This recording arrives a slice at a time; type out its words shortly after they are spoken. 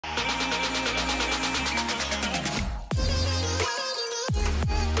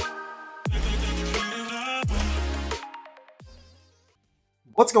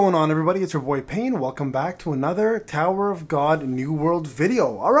What's going on, everybody? It's your boy Payne. Welcome back to another Tower of God New World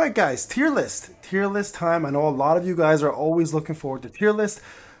video. Alright guys, tier list time. I know a lot of you guys are always looking forward to tier list,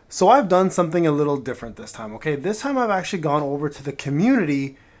 so I've done something a little different this time. Okay, this time I've actually gone over to the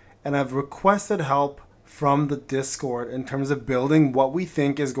community and I've requested help from the Discord in terms of building what we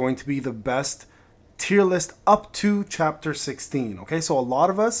think is going to be the best tier list up to chapter 16. Okay, so a lot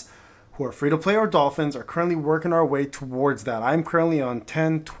of us who are free to play or Dolphins are currently working our way towards that. I'm currently on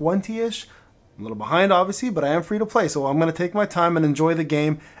 10, 20-ish. I'm a little behind, obviously, but I am free to play, so I'm going to take my time and enjoy the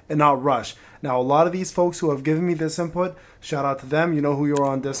game and not rush. Now, a lot of these folks who have given me this input, shout out to them. You know who you are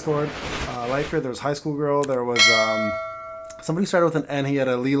on Discord. Lifer, there was High School Girl. There was somebody started with an N. He had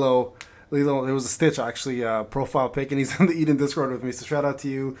a Lilo. It was a Stitch, actually, profile pic, and he's in the Eden Discord with me, so shout out to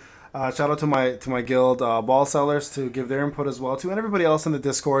you. Shout out to my guild, Ball Sellers, to give their input as well, too, and everybody else in the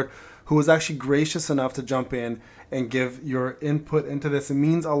Discord who was actually gracious enough to jump in and give your input into this. It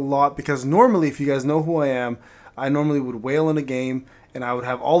means a lot because normally, if you guys know who I am, I normally would whale in a game and I would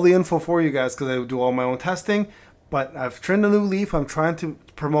have all the info for you guys because I would do all my own testing. But I've turned a new leaf. I'm trying to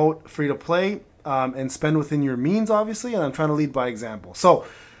promote free to play and spend within your means, obviously, and I'm trying to lead by example. So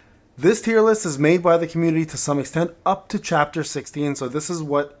this tier list is made by the community to some extent up to chapter 16. So this is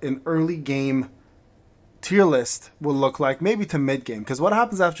what an early game tier list will look like, maybe to mid game, because what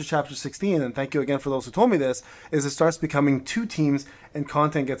happens after chapter 16, and thank you again for those who told me this, is it starts becoming two teams and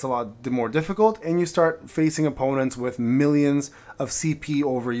content gets a lot more difficult and you start facing opponents with millions of CP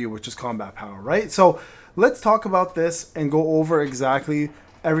over you, which is combat power, right? So let's talk about this and go over exactly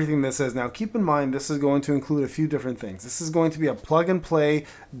everything this is. Now keep in mind, this is going to include a few different things. This is going to be a plug and play,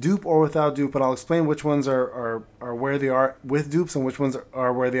 dupe or without dupe, and I'll explain which ones are where they are with dupes and which ones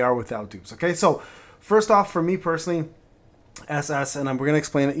are where they are without dupes. Okay, so first off, for me personally, SS, and we're going to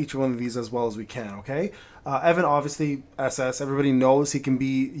explain each one of these as well as we can, okay? Evan, obviously, SS, everybody knows he can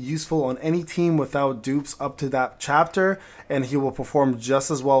be useful on any team without dupes up to that chapter, and he will perform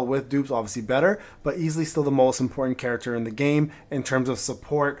just as well with dupes, obviously better, but easily still the most important character in the game in terms of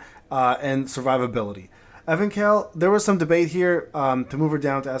support and survivability. Evan Kale, there was some debate here to move her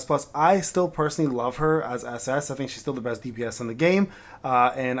down to S+. I still personally love her as SS. I think she's still the best DPS in the game,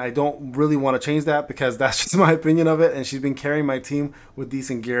 and I don't really want to change that because that's just my opinion of it, and she's been carrying my team with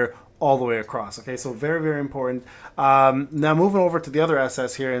decent gear all the way across. Okay, so very, very important. Now moving over to the other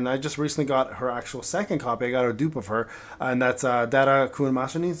SS here, and I just recently got her actual second copy. I got a dupe of her, and that's Data Kun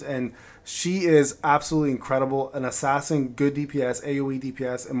Mashani's, and she is absolutely incredible. An assassin, good DPS, AoE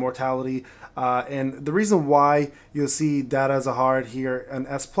DPS, immortality. And the reason why you'll see Data Zahard here and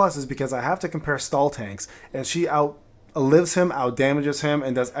S+ is because I have to compare stall tanks, and she outlives him, outdamages him,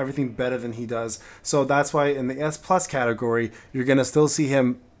 and does everything better than he does. So that's why in the S+ category, you're going to still see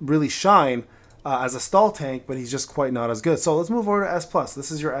him really shine as a stall tank, but he's just quite not as good. So let's move over to S+.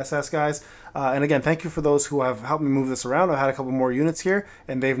 This is your SS, guys. And again, thank you for those who have helped me move this around. I had a couple more units here,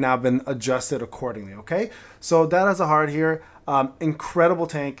 and they've now been adjusted accordingly, okay? So Data Zahard here, incredible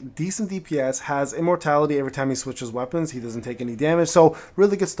tank, decent DPS, has immortality every time he switches weapons. He doesn't take any damage. So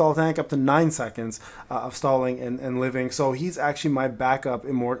really good stall tank, up to 9 seconds of stalling and living. So he's actually my backup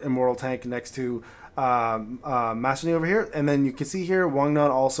immortal tank next to Mastony over here. And then you can see here Wangnan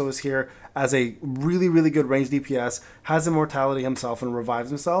also is here as a really, really good range DPS, has immortality himself and revives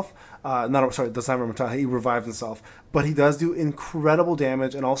himself. Doesn't have immortality, he revives himself, but he does do incredible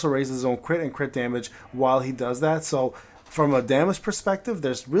damage and also raises his own crit and crit damage while he does that. So from a damage perspective,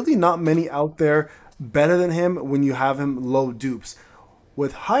 there's really not many out there better than him when you have him low dupes.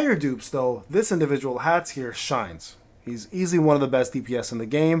 With higher dupes though, this individual Hats here shines. He's easily one of the best DPS in the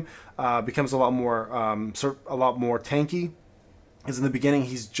game. Becomes a lot more tanky. Because in the beginning,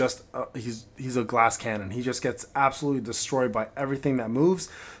 he's just he's a glass cannon. He just gets absolutely destroyed by everything that moves.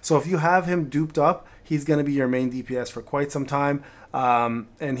 So if you have him duped up, he's going to be your main DPS for quite some time,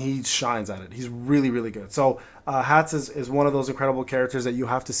 and he shines at it. He's really, really good. So Hats is one of those incredible characters that you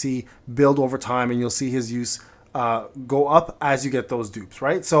have to see build over time, and you'll see his use go up as you get those dupes,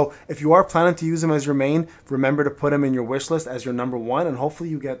 right? So if you are planning to use him as your main, remember to put him in your wish list as your number 1, and hopefully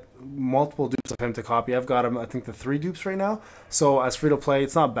you get multiple dupes of him to copy. I've got him, I think, the 3 dupes right now. So as free to play,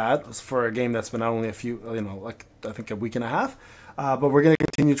 it's not bad. It's for a game that's been out only a few, like I think a week and a half. But we're going to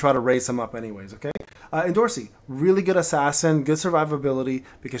continue to try to raise him up anyways, okay? Endorsi, really good assassin, good survivability,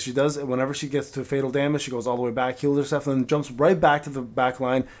 because she does, whenever she gets to fatal damage, she goes all the way back, heals herself, and then jumps right back to the back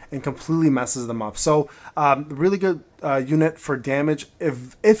line and completely messes them up. So really good unit for damage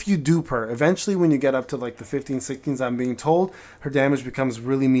if you dupe her. Eventually, when you get up to like the 15, 16s, I'm being told, her damage becomes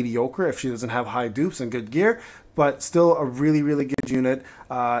really mediocre if she doesn't have high dupes and good gear. But still a really, really good unit,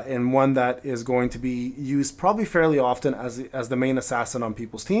 and one that is going to be used probably fairly often as the main assassin on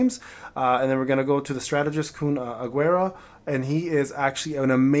people's teams. And then we're going to go to the strategist Kun Aguera, and he is actually an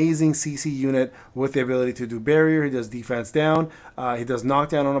amazing CC unit with the ability to do barrier. He does defense down. He does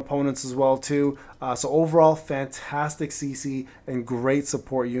knockdown on opponents as well too. So overall, fantastic CC and great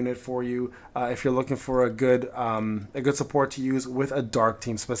support unit for you if you're looking for a good support to use with a dark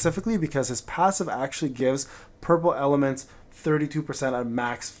team specifically, because his passive actually gives purple elements 32% at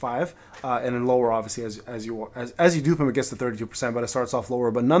max 5, and then lower obviously as you dupe him it gets to 32%, but it starts off lower.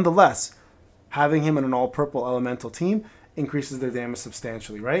 But nonetheless, having him in an all purple elemental team increases their damage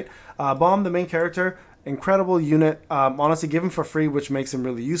substantially, right? Bomb, the main character, incredible unit. Honestly, give him for free, which makes him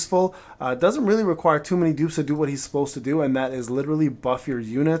really useful. Doesn't really require too many dupes to do what he's supposed to do, and that is literally buff your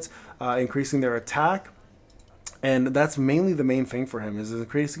units, increasing their attack. And that's mainly the main thing for him, is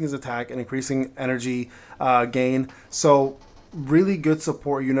increasing his attack and increasing energy gain. So really good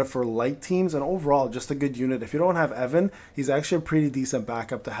support unit for light teams, and overall just a good unit. If you don't have Evan, he's actually a pretty decent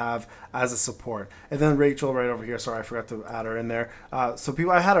backup to have as a support. And then Rachel right over here, sorry I forgot to add her in there. So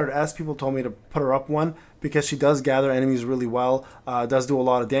I had her S, people told me to put her up one because she does gather enemies really well, does do a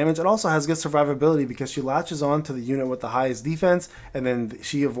lot of damage, and also has good survivability because she latches on to the unit with the highest defense, and then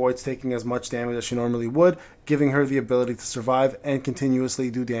she avoids taking as much damage as she normally would, giving her the ability to survive and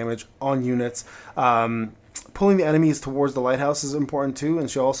continuously do damage on units. Pulling the enemies towards the lighthouse is important too, and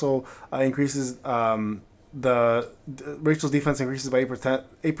she also increases Rachel's defense increases by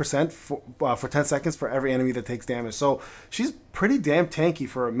 8% for 10 seconds for every enemy that takes damage. So she's pretty damn tanky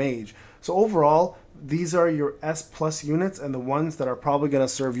for a mage. So overall, these are your S plus units and the ones that are probably going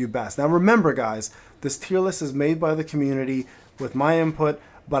to serve you best. Now remember guys, this tier list is made by the community with my input,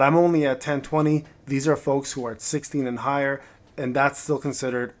 but I'm only at 10-20. These are folks who are at 16 and higher, and that's still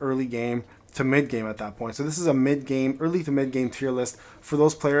considered early game to mid game at that point. So this is a mid game, early to mid game tier list for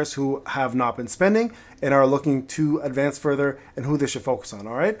those players who have not been spending and are looking to advance further and who they should focus on.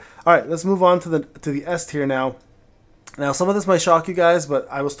 All right, let's move on to the S tier now. Now, some of this might shock you guys, but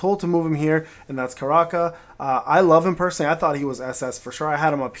I was told to move him here, and that's Karaka. I love him personally. I thought he was SS for sure. I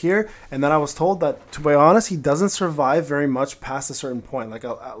had him up here, and then I was told that, to be honest, he doesn't survive very much past a certain point. Like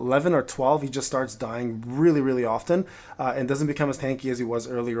 11 or 12, he just starts dying really, really often, and doesn't become as tanky as he was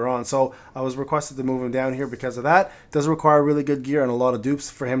earlier on. So I was requested to move him down here because of that. It does require really good gear and a lot of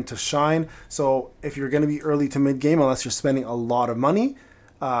dupes for him to shine. So if you're going to be early to mid game, unless you're spending a lot of money,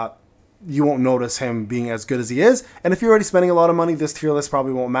 you won't notice him being as good as he is. And if you're already spending a lot of money, this tier list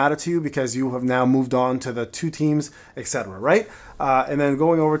probably won't matter to you because you have now moved on to the 2 teams, etc. Right? And then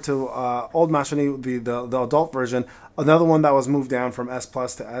going over to Old Mashani, the adult version, another one that was moved down from S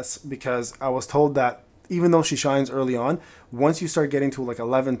plus to S because I was told that even though she shines early on, once you start getting to like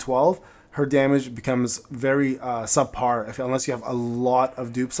 11, 12, her damage becomes very subpar unless you have a lot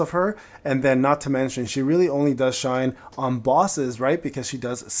of dupes of her. And then not to mention, she really only does shine on bosses, right? Because she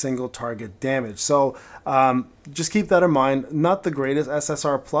does single target damage. So just keep that in mind. Not the greatest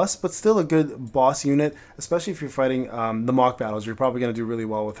SSR plus, but still a good boss unit, especially if you're fighting the mock battles. You're probably going to do really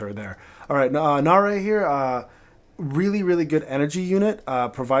well with her there. All right, Nare here, really, really good energy unit.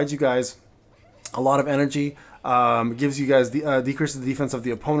 Provides you guys a lot of energy. Gives you guys decreases the defense of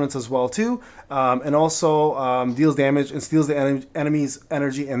the opponents as well too, and also deals damage and steals the enemy's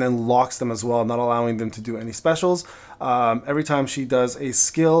energy and then locks them as well, not allowing them to do any specials. Every time she does a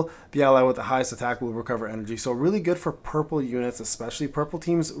skill, the ally with the highest attack will recover energy. So really good for purple units, especially purple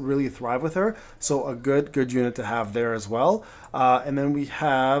teams really thrive with her. So a good unit to have there as well. And then we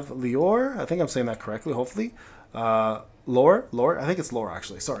have Lior. I think I'm saying that correctly, hopefully. Lore, I think it's Lore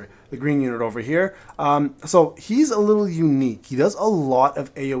actually, sorry, the green unit over here. So he's a little unique. He does a lot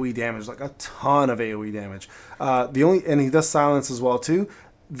of AoE damage, like a ton of AoE damage. And he does silence as well too.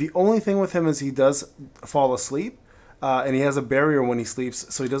 The only thing with him is he does fall asleep, and he has a barrier when he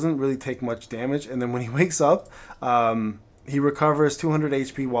sleeps, so he doesn't really take much damage. And then when he wakes up, he recovers 200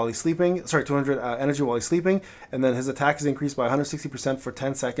 HP while he's sleeping. Sorry, 200 energy while he's sleeping, and then his attack is increased by 160% for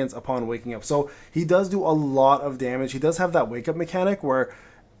 10 seconds upon waking up. So he does do a lot of damage. He does have that wake up mechanic where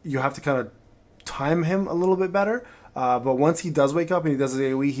you have to kind of time him a little bit better. But once he does wake up and he does his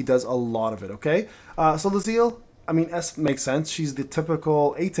AoE, he does a lot of it. Okay, so Laziel, I mean, S makes sense. She's the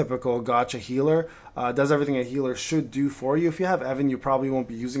atypical gacha healer. Does everything a healer should do for you. If you have Evan, you probably won't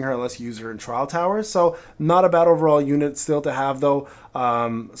be using her unless you use her in trial towers. So not a bad overall unit still to have though.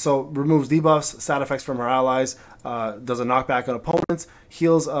 So removes debuffs, stat effects from her allies, does a knockback on opponents,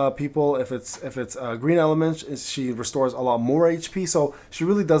 heals people if it's green element. She restores a lot more HP, so she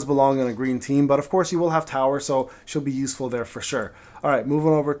really does belong on a green team. But of course, you will have tower, so she'll be useful there for sure. All right, moving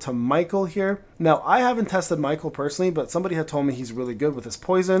over to Michael here. Now, I haven't tested Michael personally, but somebody had told me he's really good with his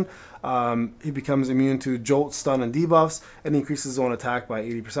poison. He becomes immune to jolt, stun, and debuffs, and increases his own attack by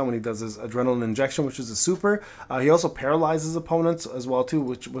 80% when he does his adrenaline injection, which is a super. He also paralyzes opponents as well too,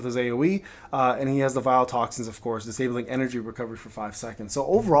 which with his AoE, and he has the vile toxins, of course, disabling energy recovery for 5 seconds. So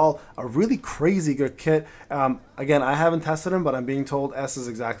overall, a really crazy good kit. Again, I haven't tested him, but I'm being told S is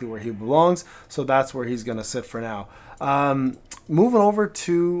exactly where he belongs, so that's where he's going to sit for now. Moving over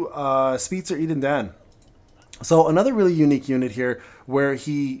to Speedster Eden Dan. So another really unique unit here where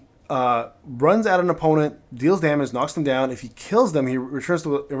he runs at an opponent, deals damage, knocks them down. If he kills them, he returns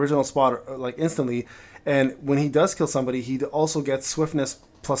to the original spot like instantly. And when he does kill somebody, he also gets swiftness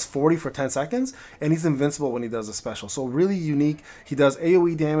plus 40 for 10 seconds, and he's invincible when he does a special. So really unique. He does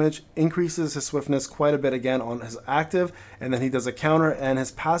AoE damage, increases his swiftness quite a bit again on his active, and then he does a counter, and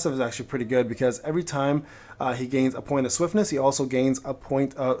his passive is actually pretty good because every time he gains a point of swiftness, he also gains a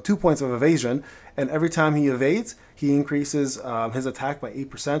point, 2 points of evasion, and every time he evades, he increases his attack by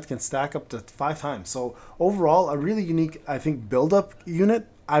 8%, can stack up to 5 times. So overall, a really unique, I think, build-up unit.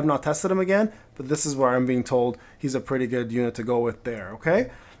 I've not tested him again, but this is where I'm being told he's a pretty good unit to go with there,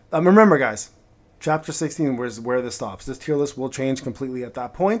 okay? Remember, guys, Chapter 16 is where this stops. This tier list will change completely at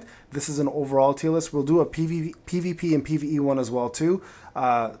that point. This is an overall tier list. We'll do a PvP and PvE one as well, too.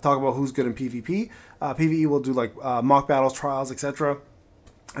 Talk about who's good in PvP. PvE will do, like, mock battles, trials, etc.,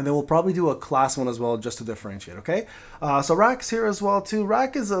 and then we'll probably do a class one as well just to differentiate, okay? So Rack's here as well, too.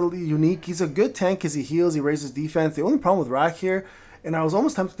 Rack is unique. He's a good tank because he heals, he raises defense. The only problem with Rack here, and I was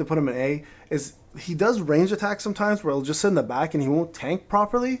almost tempted to put him in A, is he does range attacks sometimes where he'll just sit in the back and he won't tank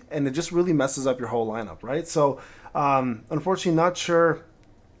properly, and it just really messes up your whole lineup, right? So, unfortunately, not sure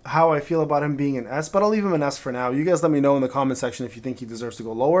how I feel about him being an S, but I'll leave him an S for now. You guys let me know in the comment section if you think he deserves to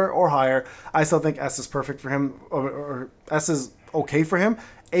go lower or higher. I still think S is perfect for him, or S is okay for him.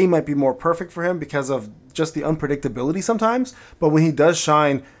 A might be more perfect for him because of just the unpredictability sometimes, but when he does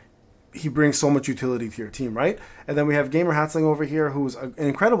shine, he brings so much utility to your team, right? And then we have Gamer Hatzling over here, who's an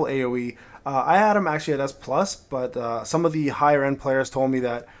incredible AoE. I had him actually at S+, but some of the higher end players told me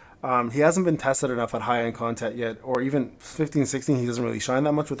that he hasn't been tested enough at high end content yet, or even 15, 16, he doesn't really shine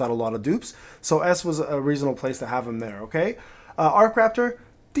that much without a lot of dupes. So S was a reasonable place to have him there, okay? Arc Raptor,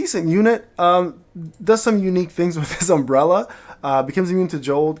 decent unit, does some unique things with his umbrella. Becomes immune to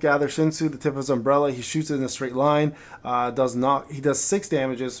Jolt, Gather Shinsu, the tip of his umbrella. He shoots it in a straight line. He does 6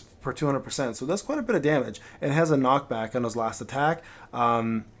 damages per 200%, so that's quite a bit of damage, and has a knockback on his last attack.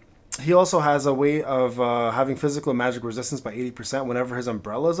 He also has a way of having physical and magic resistance by 80% whenever his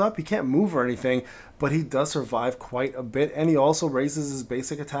umbrella is up. He can't move or anything, but he does survive quite a bit, and he also raises his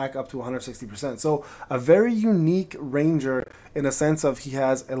basic attack up to 160%. So a very unique ranger in a sense of he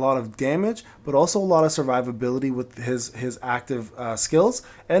has a lot of damage, but also a lot of survivability with his active skills,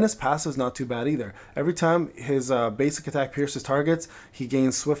 and his passive is not too bad either. Every time his basic attack pierces targets, he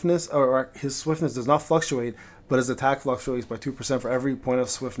gains swiftness, or his swiftness does not fluctuate, but his attack fluctuates by 2% for every point of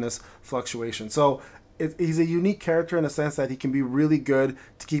swiftness fluctuation. So he's a unique character in a sense that he can be really good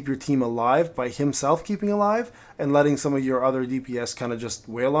to keep your team alive by himself keeping alive and letting some of your other DPS kind of just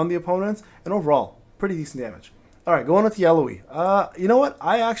wail on the opponents. And overall, pretty decent damage. All right, going with Yellowy. You know what?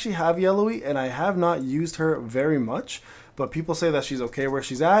 I actually have Yellowy, and I have not used her very much, but people say that she's okay where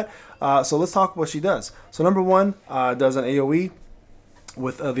she's at. So let's talk what she does. So number one, does an AoE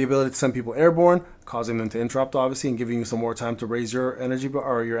with the ability to send people airborne, causing them to interrupt, obviously, and giving you some more time to raise your energy bar,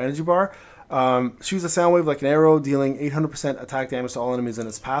 or your energy bar. Shoots a sound wave like an arrow, dealing 800% attack damage to all enemies in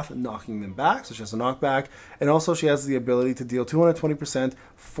its path, knocking them back, so she has a knockback. And also she has the ability to deal 220%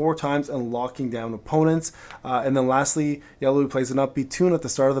 4 times and locking down opponents. And then lastly, Yellow plays an upbeat tune at the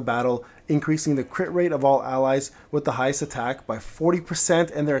start of the battle, increasing the crit rate of all allies with the highest attack by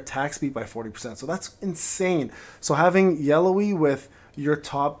 40% and their attack speed by 40%. So that's insane. So having Yellowy with your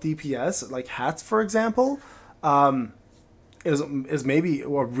top DPS, like Hats, for example, is maybe a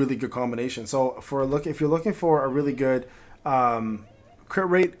really good combination. So if you're looking for a really good crit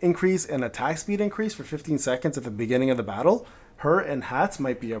rate increase and attack speed increase for 15 seconds at the beginning of the battle, her and Hats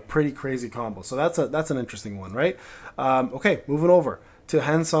might be a pretty crazy combo. So that's an interesting one, right? Okay, moving over to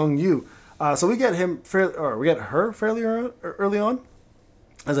Hansung Yu. So we get her fairly early on.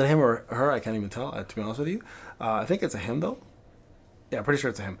 Is it him or her? I can't even tell, to be honest with you. I think it's a him though. Yeah, pretty sure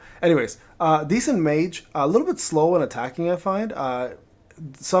it's a him. Anyways, decent mage, a little bit slow in attacking, I find.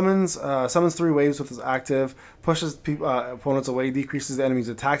 Summons 3 waves with his active, pushes opponents away, decreases the enemy's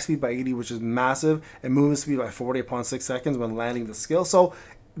attack speed by 80, which is massive, and movement speed by 40 upon 6 seconds when landing the skill. So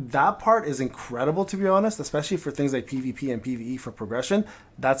that part is incredible, to be honest, especially for things like PvP and PvE for progression.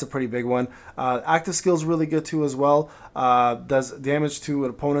 That's a pretty big one. Active skill is really good too as well. Does damage to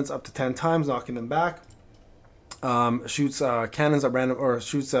opponents up to 10 times, knocking them back. Shoots cannons at random, or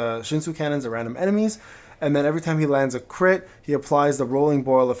shoots Shinsu cannons at random enemies. And then every time he lands a crit, he applies the rolling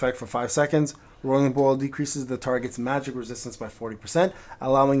boil effect for 5 seconds. Rolling boil decreases the target's magic resistance by 40%,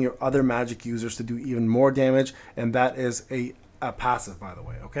 allowing your other magic users to do even more damage. And that is a passive, by the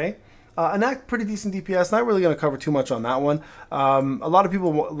way, okay? Anak, pretty decent DPS. Not really going to cover too much on that one. A lot of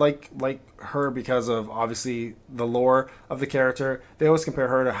people like her because of, obviously, the lore of the character. They always compare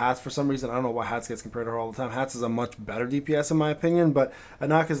her to Hats for some reason. I don't know why Hats gets compared to her all the time. Hats is a much better DPS in my opinion, but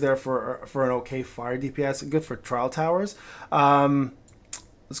Anak is there for an okay fire DPS. Good for trial towers.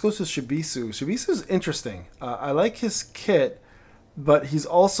 Let's go to Shibisu. Shibisu is interesting. I like his kit, but he's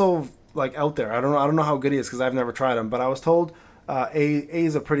also like out there. I don't know how good he is because I've never tried him, but I was told A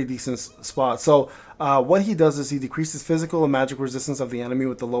is a pretty decent spot. So what he does is he decreases physical and magic resistance of the enemy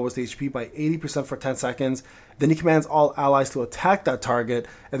with the lowest HP by 80% for 10 seconds. Then he commands all allies to attack that target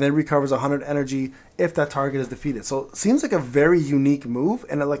and then recovers 100 energy if that target is defeated. So it seems like a very unique move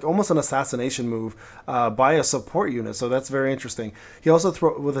and like almost an assassination move by a support unit. So that's very interesting. He also,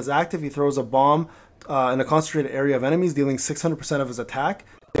 with his active, he throws a bomb in a concentrated area of enemies, dealing 600% of his attack,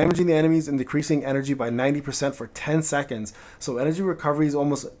 damaging the enemies and decreasing energy by 90% for 10 seconds. So energy recovery is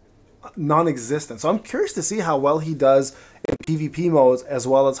almost non-existent. So I'm curious to see how well he does in PvP modes as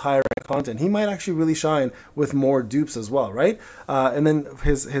well as higher rank content. He might actually really shine with more dupes as well, right? And then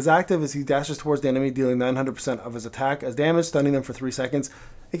his active is he dashes towards the enemy, dealing 900% of his attack as damage, stunning them for 3 seconds.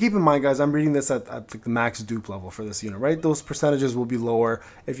 And keep in mind, guys, I'm reading this at the max dupe level for this unit, right? Those percentages will be lower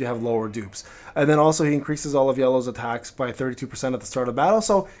if you have lower dupes. And then also he increases all of Yellow's attacks by 32% at the start of battle.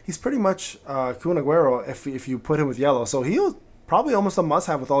 So he's pretty much Kun Aguero if you put him with Yellow. So he'll probably almost a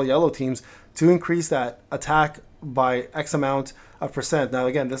must-have with all Yellow teams to increase that attack by X amount of percent. Now,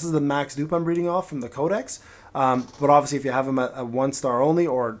 again, this is the max dupe I'm reading off from the Codex. But obviously, if you have him at 1 star only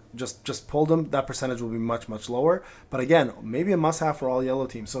or just pulled him, that percentage will be much, much lower. But again, maybe a must-have for all Yellow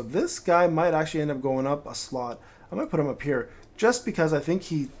teams. So this guy might actually end up going up a slot. I might put him up here just because I think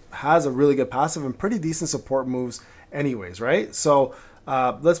he has a really good passive and pretty decent support moves anyways, right? So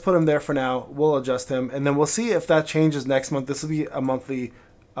let's put him there for now. We'll adjust him, and then we'll see if that changes next month. This will be a monthly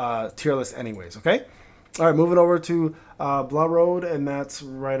tier list anyways, okay? All right, moving over to Blood Road, and that's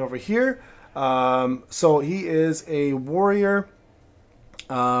right over here. So he is a warrior.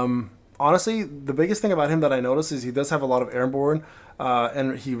 Honestly, the biggest thing about him that I noticed is he does have a lot of airborne,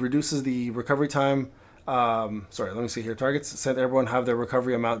 and he reduces the recovery time. Sorry, let me see here. Targets sent airborne have their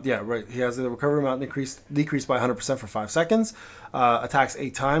recovery amount. Yeah, right. He has the recovery amount decreased by 100% for 5 seconds. Attacks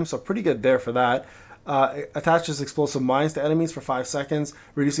 8 times, so pretty good there for that. Attaches explosive mines to enemies for 5 seconds,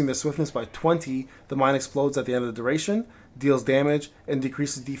 reducing their swiftness by 20. The mine explodes at the end of the duration, deals damage, and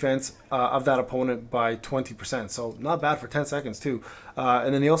decreases defense of that opponent by 20%. So not bad for 10 seconds too.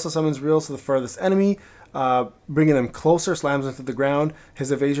 And then he also summons reels to the furthest enemy, bringing them closer, slams them to the ground.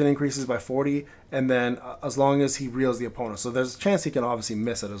 His evasion increases by 40, and then as long as he reels the opponent. So there's a chance he can obviously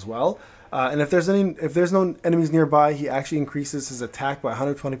miss it as well. And if there's no enemies nearby, he actually increases his attack by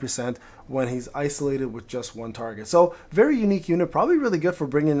 120% when he's isolated with just 1 target. So very unique unit, probably really good for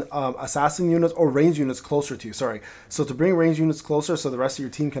bringing assassin units or range units closer to you. Sorry. So to bring range units closer so the rest of your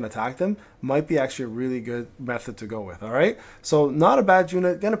team can attack them might be actually a really good method to go with. All right. So not a bad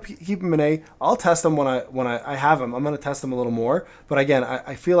unit. Gonna keep him in A. I'll test him when I have him. I'm gonna test him a little more. But again,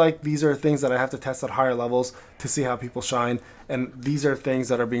 I feel like these are things that I have to test at higher levels to see how people shine. And these are things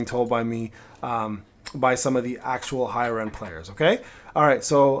that are being told by me by some of the actual higher end players. Okay. All right.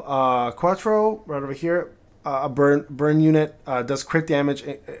 So Quattro right over here, a burn unit does crit damage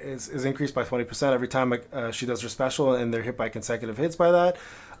is increased by 20% every time she does her special, and they're hit by consecutive hits by that.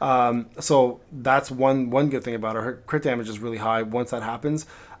 So that's one good thing about her. Her crit damage is really high once that happens.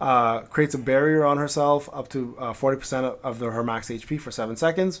 Creates a barrier on herself up to 40% of her max HP for 7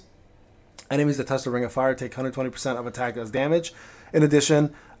 seconds. Enemies that touch the Ring of Fire take 120% of attack as damage. In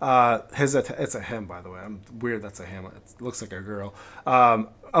addition, it's a him, by the way. I'm weird that's a him. It looks like a girl.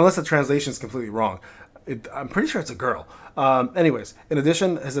 Unless the translation is completely wrong. I'm pretty sure it's a girl. Anyways, in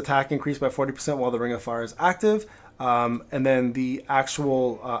addition, his attack increased by 40% while the Ring of Fire is active. And then the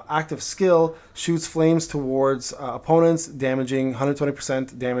actual active skill shoots flames towards opponents, damaging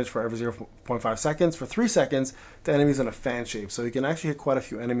 120% damage for every 0.5 seconds for 3 seconds to enemies in a fan shape. So you can actually hit quite a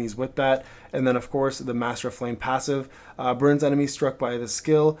few enemies with that. And then, of course, the Master of Flame passive burns enemies struck by the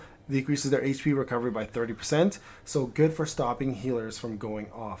skill, decreases their HP recovery by 30%. So good for stopping healers from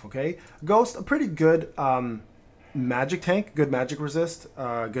going off, okay? Ghost, a pretty good magic tank, good magic resist,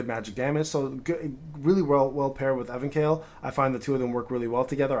 good magic damage. So good, really well paired with Evankale. I find the two of them work really well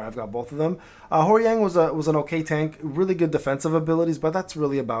together. I've got both of them. Horyang was an okay tank, really good defensive abilities, but that's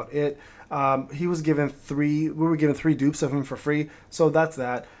really about it. He was given we were given 3 dupes of him for free, so that's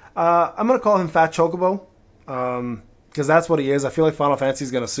that. I'm gonna call him Fat Chocobo. Because that's what he is. I feel like Final Fantasy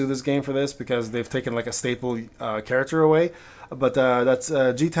is going to sue this game for this because they've taken like a staple character away. But that's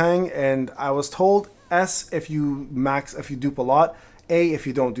G-Tang, and I was told S if you dupe a lot, A if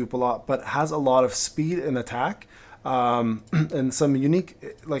you don't dupe a lot, but has a lot of speed and attack. And some unique,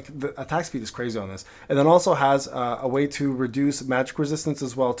 like the attack speed is crazy on this. And then also has a way to reduce magic resistance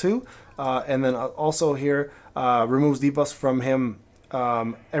as well too. And then also here removes debuffs from him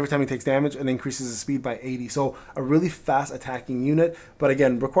every time he takes damage and increases his speed by 80. So a really fast attacking unit, but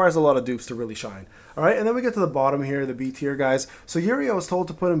again, requires a lot of dupes to really shine. All right, and then we get to the bottom here, the B tier guys. So Yuri, I was told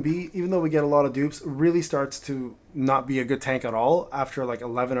to put in B, even though we get a lot of dupes, really starts to not be a good tank at all after like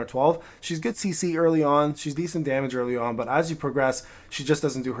 11 or 12. She's good CC early on, she's decent damage early on, but as you progress, she just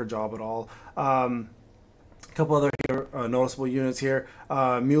doesn't do her job at all. A couple other here, noticeable units here.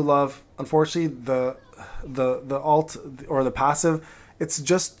 Mew Love, unfortunately, the alt or the passive, it's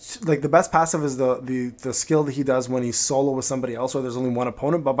just like the best passive is the skill that he does when he's solo with somebody else or there's only one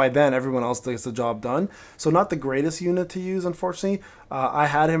opponent, but by then everyone else gets the job done. So not the greatest unit to use, unfortunately. I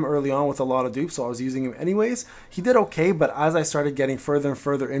had him early on with a lot of dupes, so I was using him anyways. He did okay, but as I started getting further and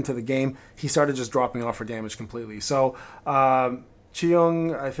further into the game, he started just dropping off for damage completely. So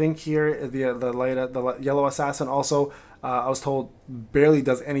Chiyoung, I think here, the yellow assassin also, I was told barely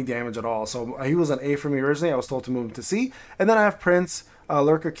does any damage at all. So he was an A for me originally. I was told to move him to C. And then I have Prince,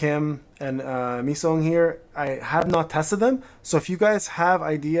 Lurker Kim, and Misong here. I have not tested them. So if you guys have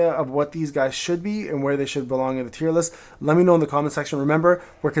idea of what these guys should be and where they should belong in the tier list, let me know in the comment section. Remember,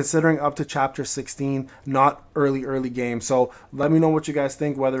 we're considering up to chapter 16, not early game. So let me know what you guys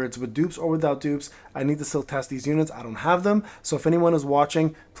think, whether it's with dupes or without dupes. I need to still test these units. I don't have them. So if anyone is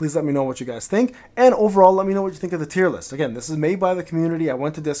watching, please let me know what you guys think. And overall, let me know what you think of the tier list. Again, this is made by the community. I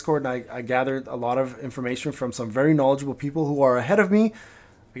went to Discord and I gathered a lot of information from some very knowledgeable people who are ahead of me.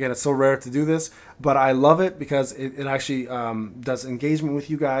 Again, it's so rare to do this, but I love it because it actually does engagement with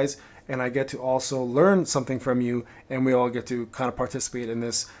you guys, and I get to also learn something from you, and we all get to kind of participate in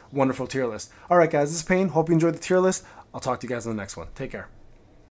this wonderful tier list. All right, guys, this is Payne. Hope you enjoyed the tier list. I'll talk to you guys in the next one. Take care.